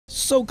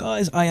So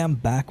guys, I am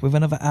back with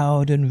another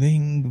Elden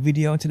Ring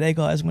video, and today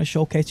guys I'm going to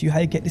showcase to you how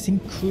you get this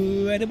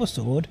incredible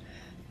sword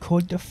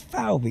called the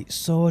Velvet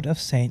Sword of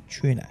Saint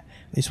Trina.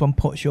 This one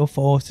puts your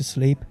foes to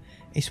sleep.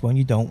 It's one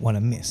you don't want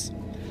to miss.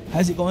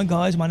 How's it going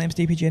guys? My name's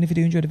DPG, and if you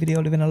do enjoy the video,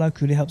 leaving a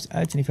like really helps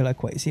out, and if you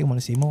like what you see and want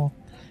to see more,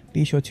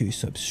 be sure to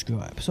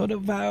subscribe. So the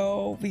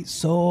Velvet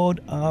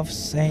Sword of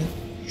Saint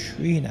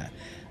Trina.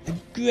 A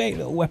great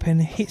little weapon,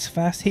 hits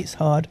fast, hits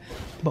hard,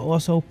 but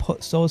also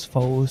puts those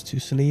foes to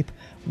sleep.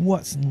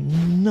 What's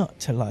not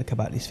to like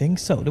about this thing?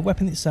 So the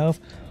weapon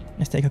itself,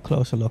 let's take a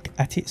closer look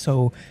at it.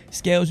 So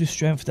scales with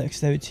strength,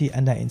 dexterity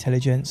and that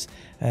intelligence,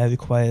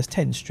 requires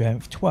 10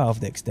 strength, 12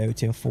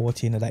 dexterity and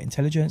 14 of that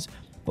intelligence,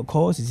 but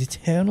causes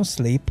eternal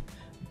sleep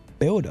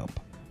build up.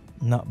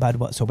 Not bad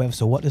whatsoever.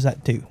 So what does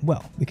that do?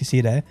 Well, we can see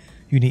there,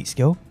 unique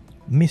skill,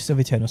 Mist of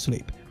Eternal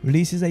Sleep.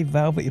 Releases a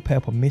velvety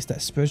purple mist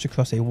that spreads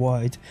across a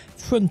wide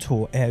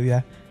frontal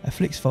area,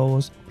 afflicts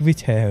foes with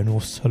eternal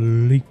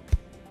sleep.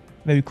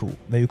 Very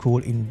cool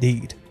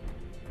indeed.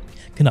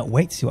 Cannot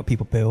wait to see what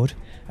people build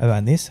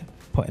around this.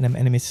 Putting them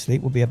enemies to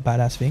sleep will be a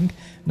badass thing.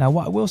 Now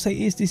what I will say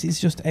is this is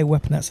just a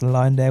weapon that's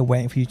lying there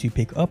waiting for you to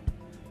pick up.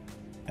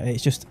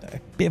 It's just a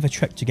bit of a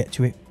trek to get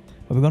to it,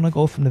 but we're going to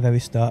go from the very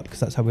start because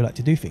that's how we like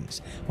to do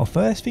things. Well,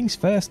 first things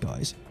first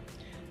guys.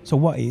 So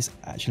what is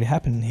actually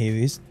happening here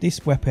is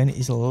this weapon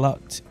is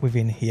locked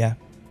within here.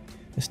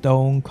 The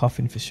stone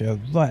coffin fissure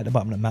right at the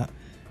bottom of the map.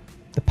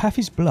 The path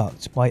is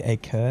blocked by a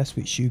curse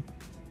which you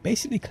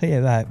basically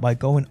clear out by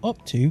going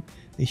up to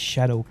this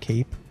shadow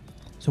keep.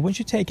 So once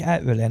you take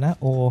out Relena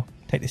or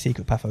take the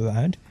secret path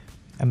around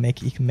and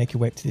you can make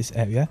your way up to this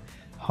area.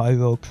 High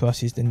road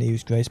crosses the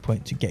nearest grace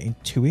point to get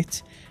into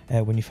it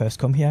when you first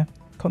come here.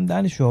 Come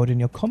down this road and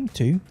you'll come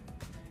to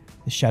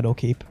the shadow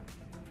keep.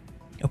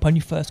 Upon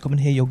you first coming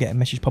here, you'll get a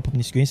message pop up on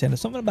your screen saying that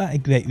something about a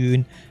great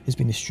rune has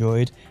been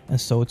destroyed,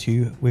 and so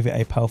too with it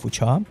a powerful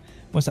charm.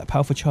 Once that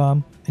powerful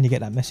charm and you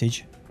get that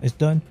message is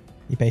done,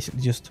 you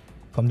basically just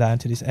come down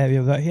to this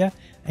area right here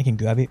and can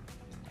grab it.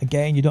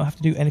 Again, you don't have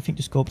to do anything,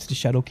 just go up to the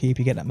shadow keep,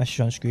 you get that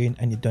message on screen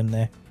and you're done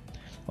there.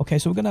 Okay,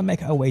 so we're going to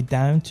make our way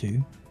down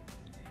to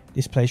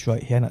this place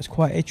right here, and that's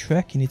quite a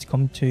trek. You need to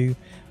come to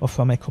or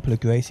from a couple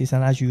of graces,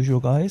 and as usual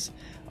guys,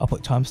 I'll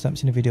put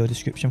timestamps in the video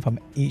description from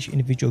each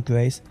individual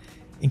grace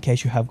in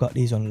case you have got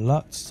these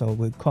unlocked. So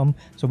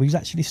we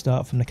actually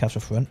start from the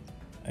castle front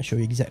and show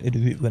you exactly the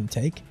route we're going to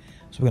take.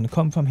 So we're going to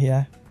come from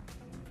here,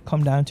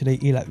 come down to the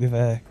Ellac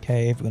River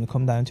cave, we're going to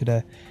come down to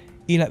the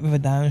Ellac River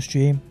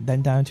downstream,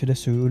 then down to the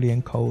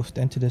Cerulean Coast,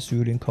 then to the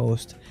Cerulean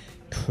Coast,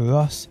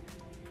 cross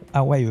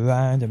our way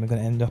around, and we're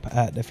going to end up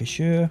at the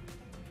Fissure,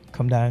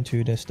 come down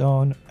to the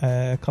stone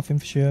Coffin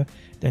Fissure,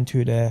 then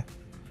to the,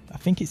 I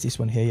think it's this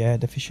one here, yeah,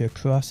 the Fissure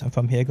Cross, and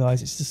from here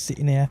guys it's just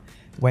sitting here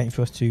waiting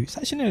for us to, it's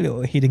actually a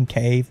little hidden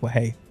cave, but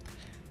hey,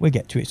 we'll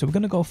get to it. So we're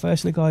going to go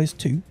firstly guys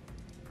to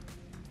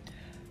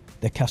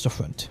the castle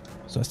front.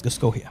 So let's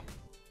just go here,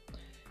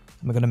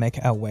 and we're going to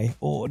make our way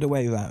all the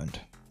way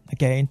around.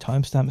 Again,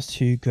 timestamps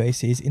to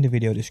graces in the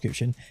video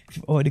description. If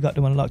you've already got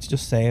them unlocked, it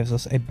just saves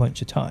us a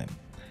bunch of time.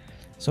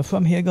 So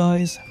from here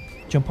guys,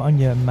 jump on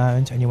your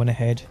mount and you want to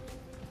head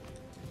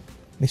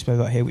this way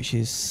right here, which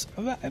is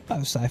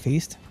about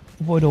southeast.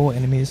 Avoid all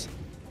enemies.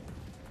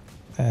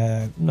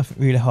 Nothing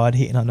really hard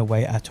hitting on the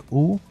way at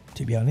all,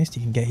 to be honest.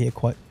 You can get here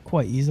quite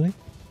easily.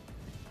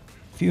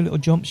 A few little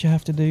jumps you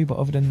have to do, but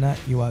other than that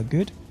you are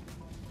good.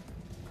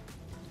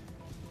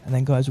 And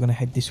then guys, we're going to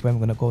head this way, and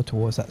we're going to go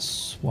towards that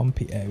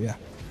swampy area.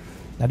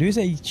 Now there is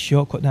a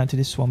shortcut down to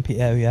this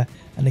swampy area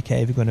and the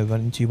cave you're going to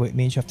run into, but it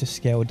means you have to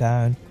scale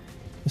down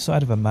the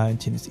side of a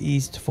mountain. It's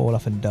easy to fall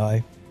off and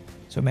die,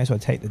 so we may as well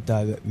take the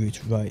direct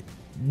route right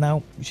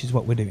now, which is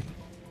what we're doing.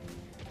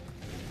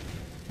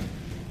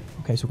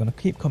 Okay, so we're going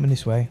to keep coming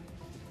this way,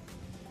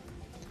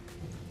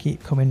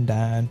 keep coming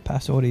down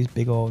past all these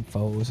big old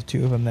foes. The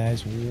two of them there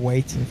is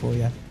waiting for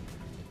you.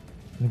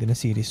 We're going to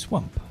see this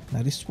swamp.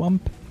 Now this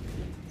swamp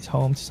is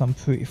home to some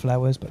fruity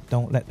flowers, but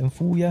don't let them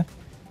fool you,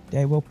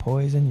 they will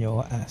poison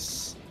your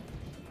ass.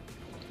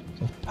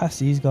 So past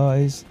these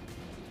guys,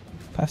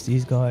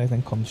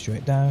 then come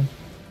straight down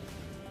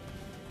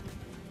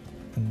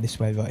and this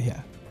way right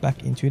here,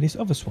 back into this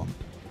other swamp.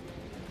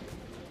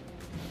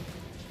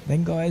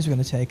 Then guys, we're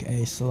going to take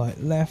a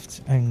slight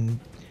left and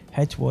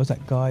head towards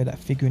that guy, that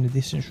figure in the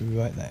distance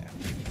right there.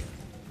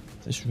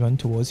 Just run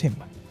towards him.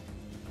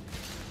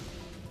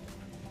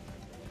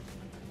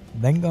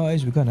 Then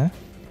guys, we're going to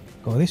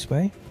go this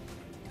way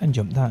and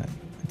jump down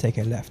and take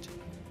a left.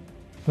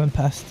 Run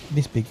past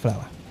this big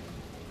flower.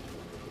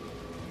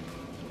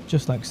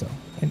 Just like so.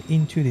 And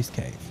into this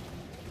cave.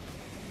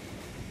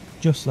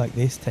 Just like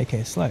this, take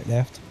a slight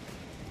left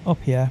up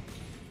here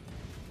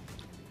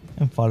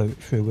and follow it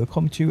through. We'll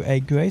come to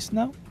a grace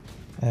now,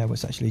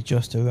 what's actually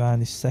just around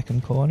this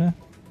second corner.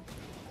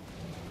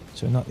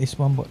 So not this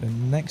one, but the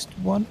next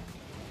one,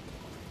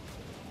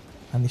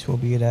 and this will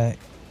be the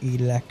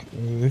Ellac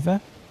River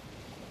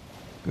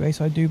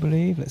Grace, I do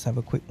believe. Let's have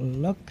a quick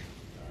look.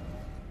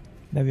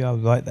 There we are,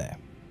 right there.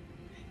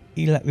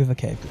 Ellac River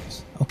Cave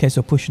Grace. Okay,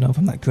 so pushing on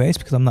from that grace,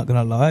 because I'm not going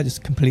to lie, I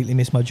just completely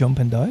missed my jump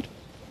and died.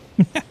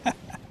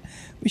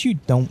 which you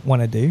don't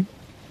want to do.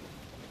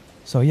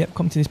 So yep,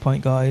 come to this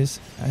point guys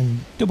and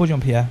double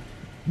jump here.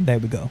 There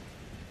we go.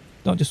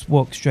 Don't just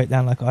walk straight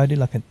down like I did,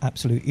 like an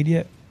absolute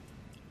idiot.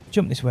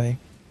 Jump this way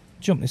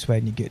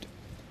and you're good.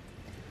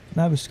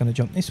 Now we're just going to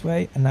jump this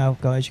way, and now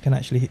guys you can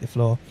actually hit the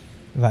floor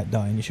without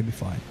dying. You should be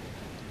fine.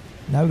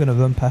 Now we're going to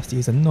run past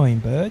these annoying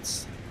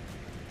birds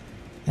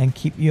and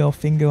keep your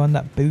finger on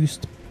that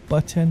boost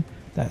button,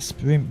 that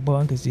sprint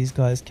button, because these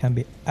guys can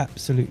be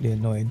absolutely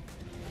annoying.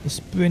 The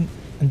sprint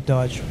and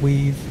dodge,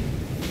 weave,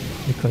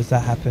 because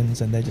that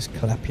happens and they just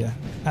clap you.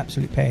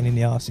 Absolute pain in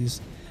the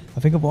arses. I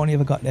think I've only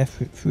ever got there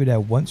through there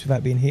once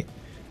without being hit,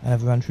 and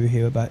I've run through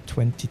here about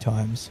 20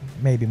 times,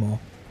 maybe more.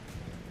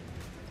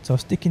 So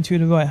sticking to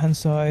the right hand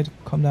side,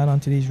 come down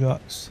onto these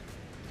rocks,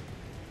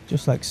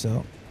 just like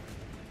so,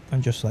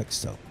 and just like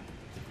so.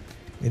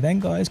 We then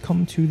guys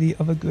come to the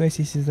other grace.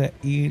 This is the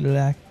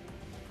Ellac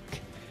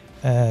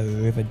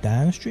river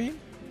downstream.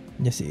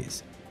 Yes it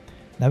is.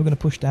 Now we're going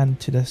to push down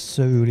to the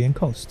Cerulean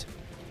Coast.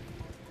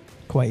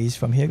 Quite easy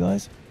from here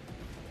guys.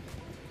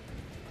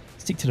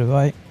 Stick to the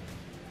right.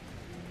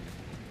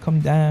 Come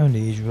down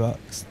these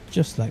rocks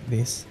just like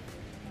this.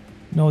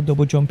 No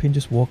double jumping,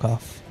 just walk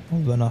off or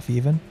run off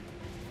even.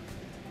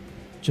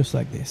 Just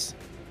like this.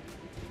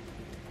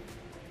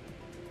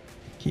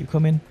 Keep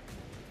coming.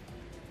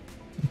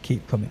 And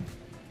keep coming.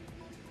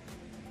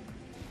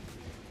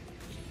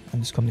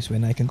 And just come this way.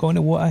 Now you can go in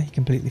the water, you're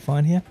completely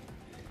fine here.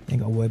 You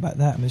ain't got to worry about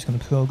that. I'm just going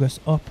to progress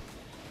up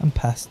and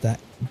past that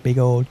big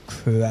old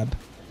crab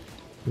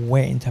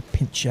waiting to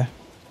pinch you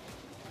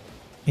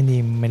in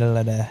the middle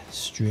of the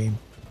stream.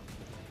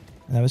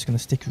 And I'm just going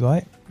to stick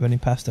right, running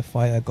past the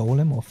fire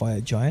golem or fire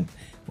giant,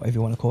 whatever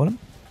you want to call them.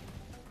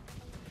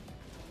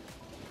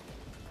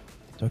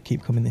 So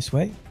keep coming this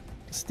way,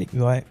 stick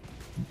right.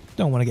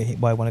 Don't want to get hit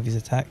by one of his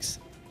attacks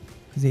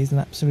because he's an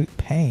absolute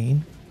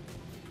pain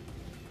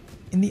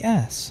in the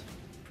ass.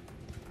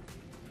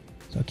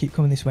 So keep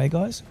coming this way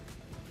guys,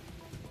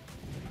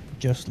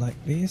 just like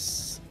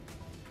this.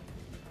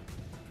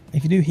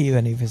 If you do hear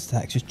any of his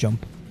attacks, just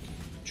jump.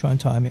 Try and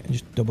time it and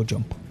just double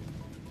jump.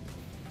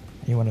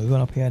 And you want to run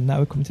up here.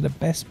 Now we come to the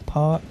best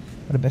part,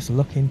 or the best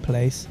looking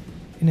place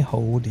in the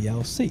whole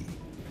DLC.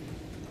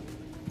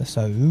 The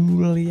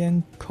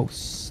Cerulean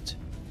Coast.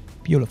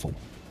 Beautiful.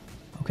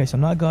 Okay, so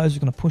now guys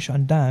we're going to push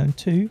on down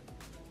to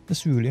the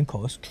Cerulean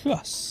Coast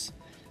Grace.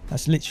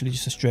 That's literally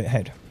just a straight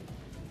ahead.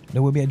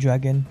 There will be a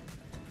dragon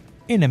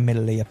in the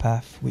middle of your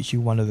path which you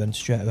want to run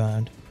straight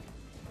around.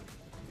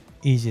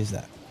 Easy as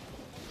that.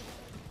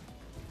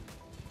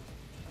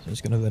 So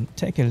it's going to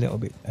take a little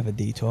bit of a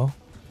detour.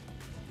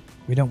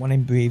 We don't want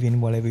him breathing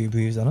whatever he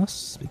breathes on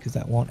us because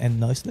that won't end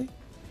nicely.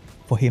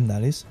 For him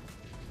that is.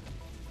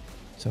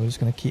 So we're just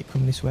going to keep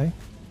coming this way.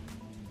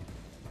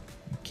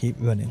 And keep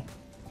running.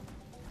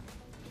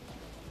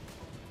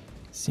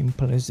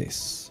 Simple as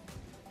this.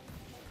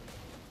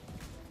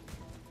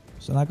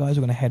 So now guys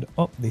we're going to head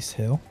up this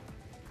hill.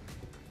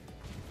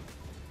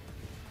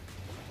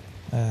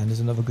 And there's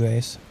another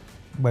grace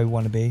where we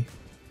want to be.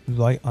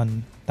 Right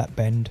on that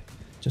bend.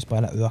 Just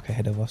by that rock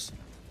ahead of us.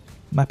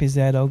 Map is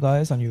there though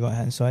guys on your right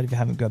hand side if you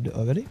haven't grabbed it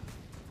already.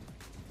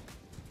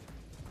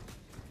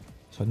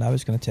 So now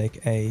it's going to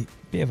take a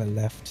bit of a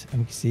left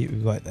and we can see it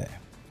right there.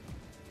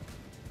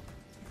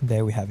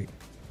 There we have it.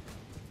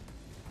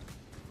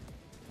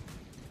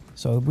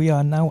 So we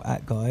are now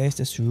at guys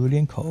the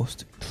Cerulean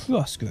Coast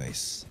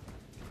Grace.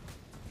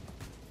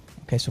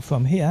 Okay, so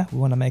from here we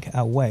want to make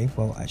our way,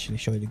 well actually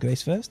show you the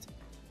grace first.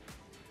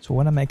 So we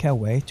want to make our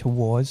way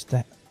towards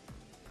that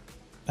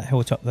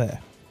hilltop there.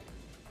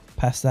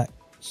 Past that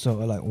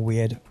sort of like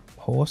weird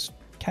horse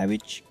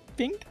carriage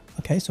thing.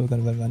 Okay, so we're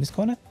going to run around this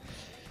corner.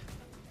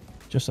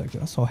 Just like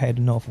that. So head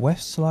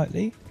northwest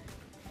slightly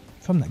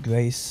from that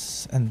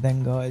grace. And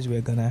then guys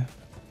we're going to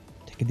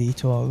take a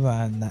detour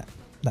around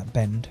that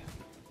bend.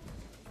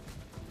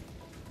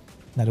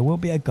 Now there will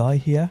be a guy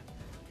here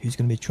who's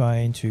going to be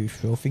trying to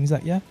throw things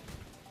at you.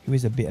 Who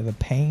is a bit of a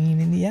pain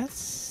in the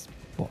ass.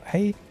 But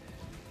hey,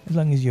 as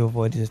long as you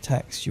avoid his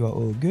attacks you are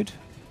all good.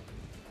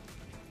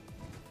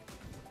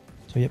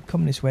 So yep,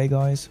 come this way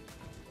guys.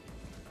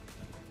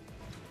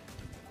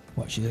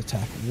 Watch his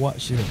attack,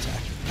 watch his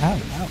attack.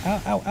 Ow, ow,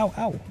 ow, ow, ow,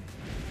 ow.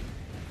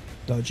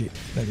 Dodge it,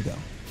 there we go.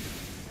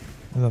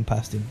 I run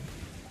past him.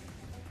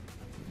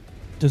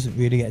 Doesn't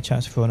really get a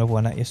chance to throw another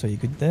one at you, so you're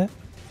good there.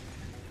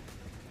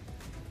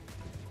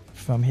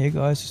 From here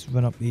guys, just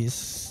run up these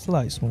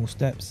slight small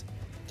steps.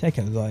 Take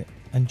a right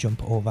and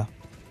jump over.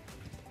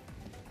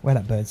 Where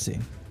that bird's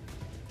sitting.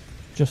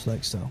 Just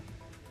like so.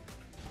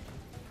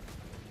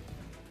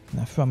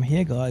 Now from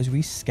here guys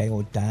we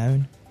scale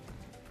down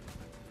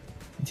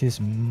into this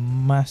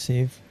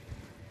massive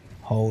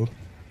hole.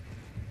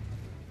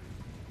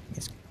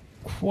 It's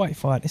quite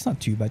far, it's not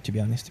too bad to be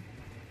honest.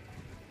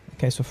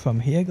 Okay, so from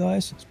here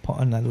guys, let's put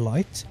on a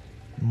light.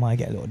 It might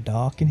get a little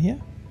dark in here.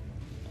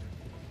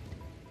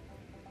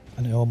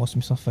 And I almost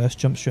missed my first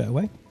jump straight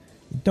away.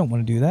 You don't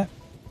want to do that.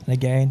 And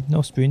again,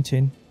 no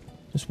sprinting,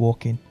 just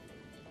walking.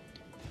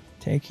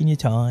 Taking your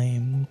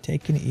time,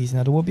 taking it easy.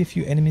 Now there will be a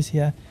few enemies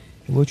here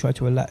who will try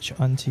to latch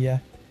onto you.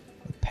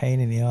 A pain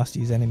in the arse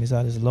these enemies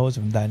are. There's loads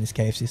of them down this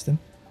cave system.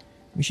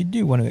 We should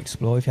do want to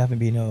explore if you haven't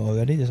been here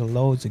already. There's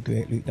loads of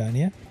great loot down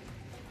here.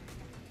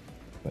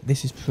 But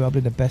this is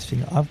probably the best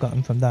thing I've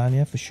gotten from down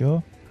here for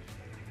sure.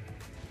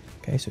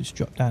 Okay, so just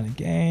drop down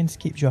again. Just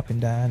keep dropping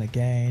down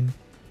again.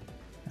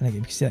 And again,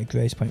 you can see that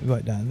grace point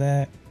right down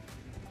there.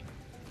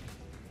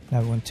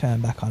 Now we want to turn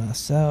back on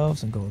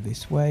ourselves and go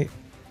this way.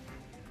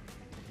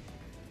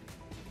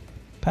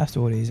 Past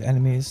all these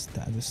enemies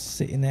that are just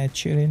sitting there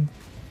chilling.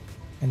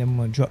 And then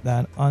we're going to drop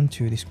down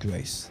onto this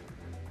grace.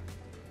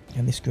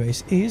 And this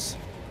grace is...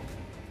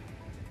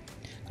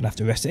 I'll have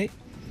to rest it.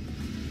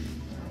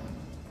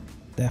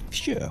 The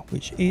Fissure,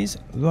 which is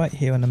right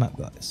here on the map,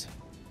 guys.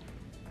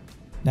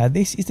 Now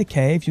this is the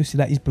cave. You'll see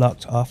that is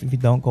blocked off if you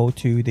don't go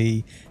to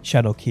the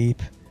Shadow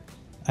Keep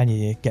and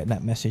you get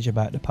that message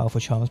about the powerful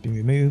charms being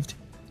removed.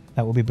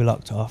 That will be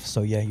blocked off,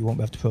 so yeah, you won't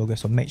be able to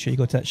progress. So make sure you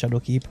go to that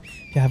Shadow Keep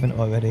if you haven't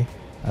already.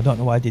 I don't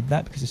know why I did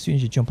that, because as soon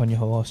as you jump on your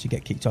horse you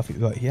get kicked off it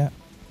right here.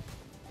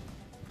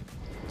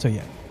 So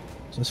yeah,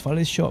 so let's follow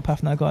this short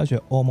path now, guys. We're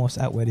almost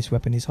out where this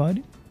weapon is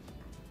hiding,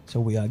 so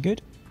we are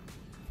good.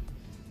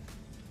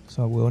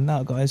 So we'll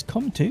now, guys,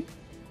 come to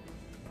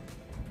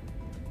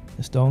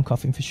the stone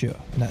coffin for sure,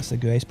 and that's the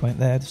grace point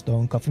there, the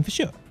stone coffin for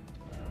sure,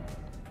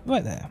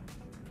 right there.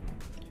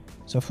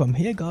 So from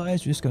here,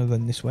 guys, we're just going to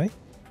run this way.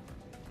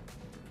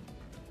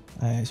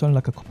 It's only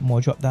like a couple more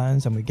drop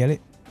downs and we get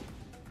it.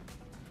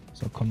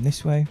 So come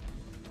this way,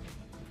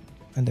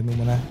 and then we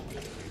want to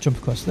jump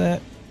across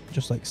there,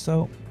 just like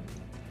so.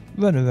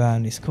 Run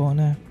around this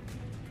corner,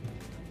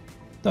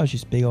 dodge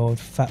this big old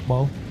fat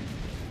ball,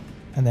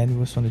 and then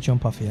we just want to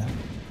jump off here.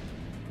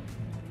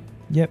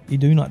 Yep, you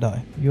do not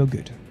die, you're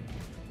good.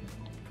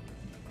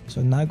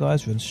 So now,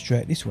 guys, run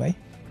straight this way,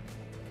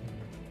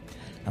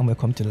 and we'll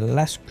come to the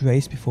last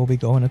grace before we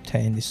go and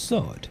obtain this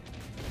sword.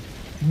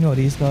 Ignore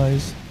these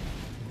guys,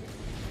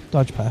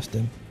 dodge past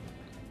them,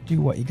 do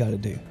what you gotta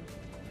do.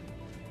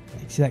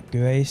 See that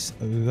grace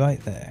right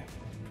there,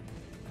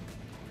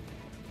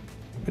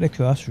 with a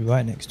cross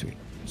right next to it.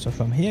 So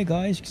from here,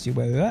 guys, you can see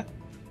where we're at.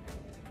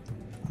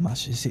 I might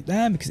actually sit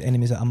down because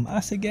enemies are en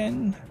masse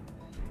again.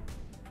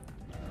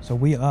 So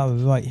we are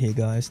right here,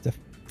 guys, the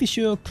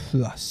Fissure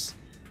Grace.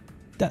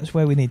 That's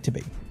where we need to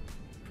be.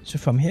 So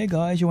from here,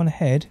 guys, you want to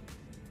head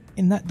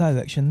in that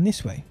direction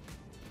this way.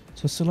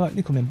 So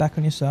slightly coming back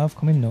on yourself,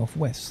 coming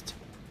northwest,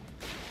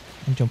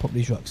 and jump up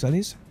these rocks, that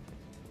is.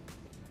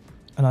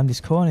 And on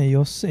this corner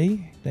you'll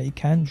see that you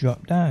can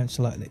drop down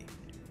slightly,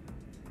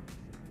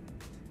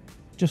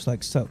 just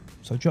like so.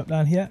 So drop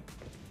down here,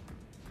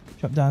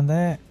 drop down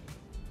there,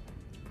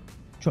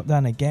 drop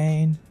down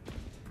again,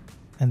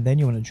 and then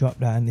you want to drop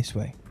down this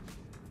way,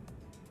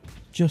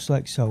 just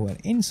like so.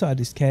 And inside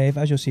this cave,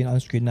 as you'll see on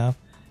screen now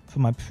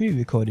from my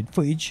pre-recorded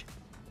footage,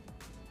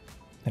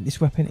 that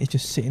this weapon is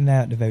just sitting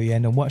there at the very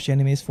end, and watch the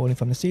enemies falling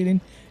from the ceiling.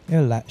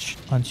 It'll latch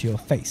onto your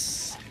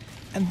face.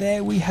 And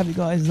there we have it,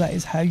 guys. That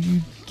is how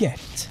you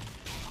get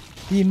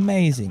the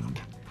amazing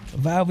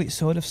Velvet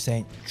Sword of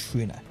Saint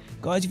Trina.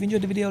 Guys, if you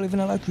enjoyed the video,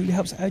 leaving a like really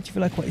helps out. If you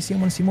like what you see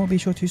and want to see more, be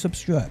sure to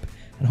subscribe.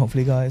 And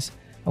hopefully, guys,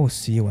 I will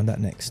see you on that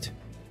next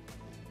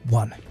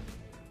one.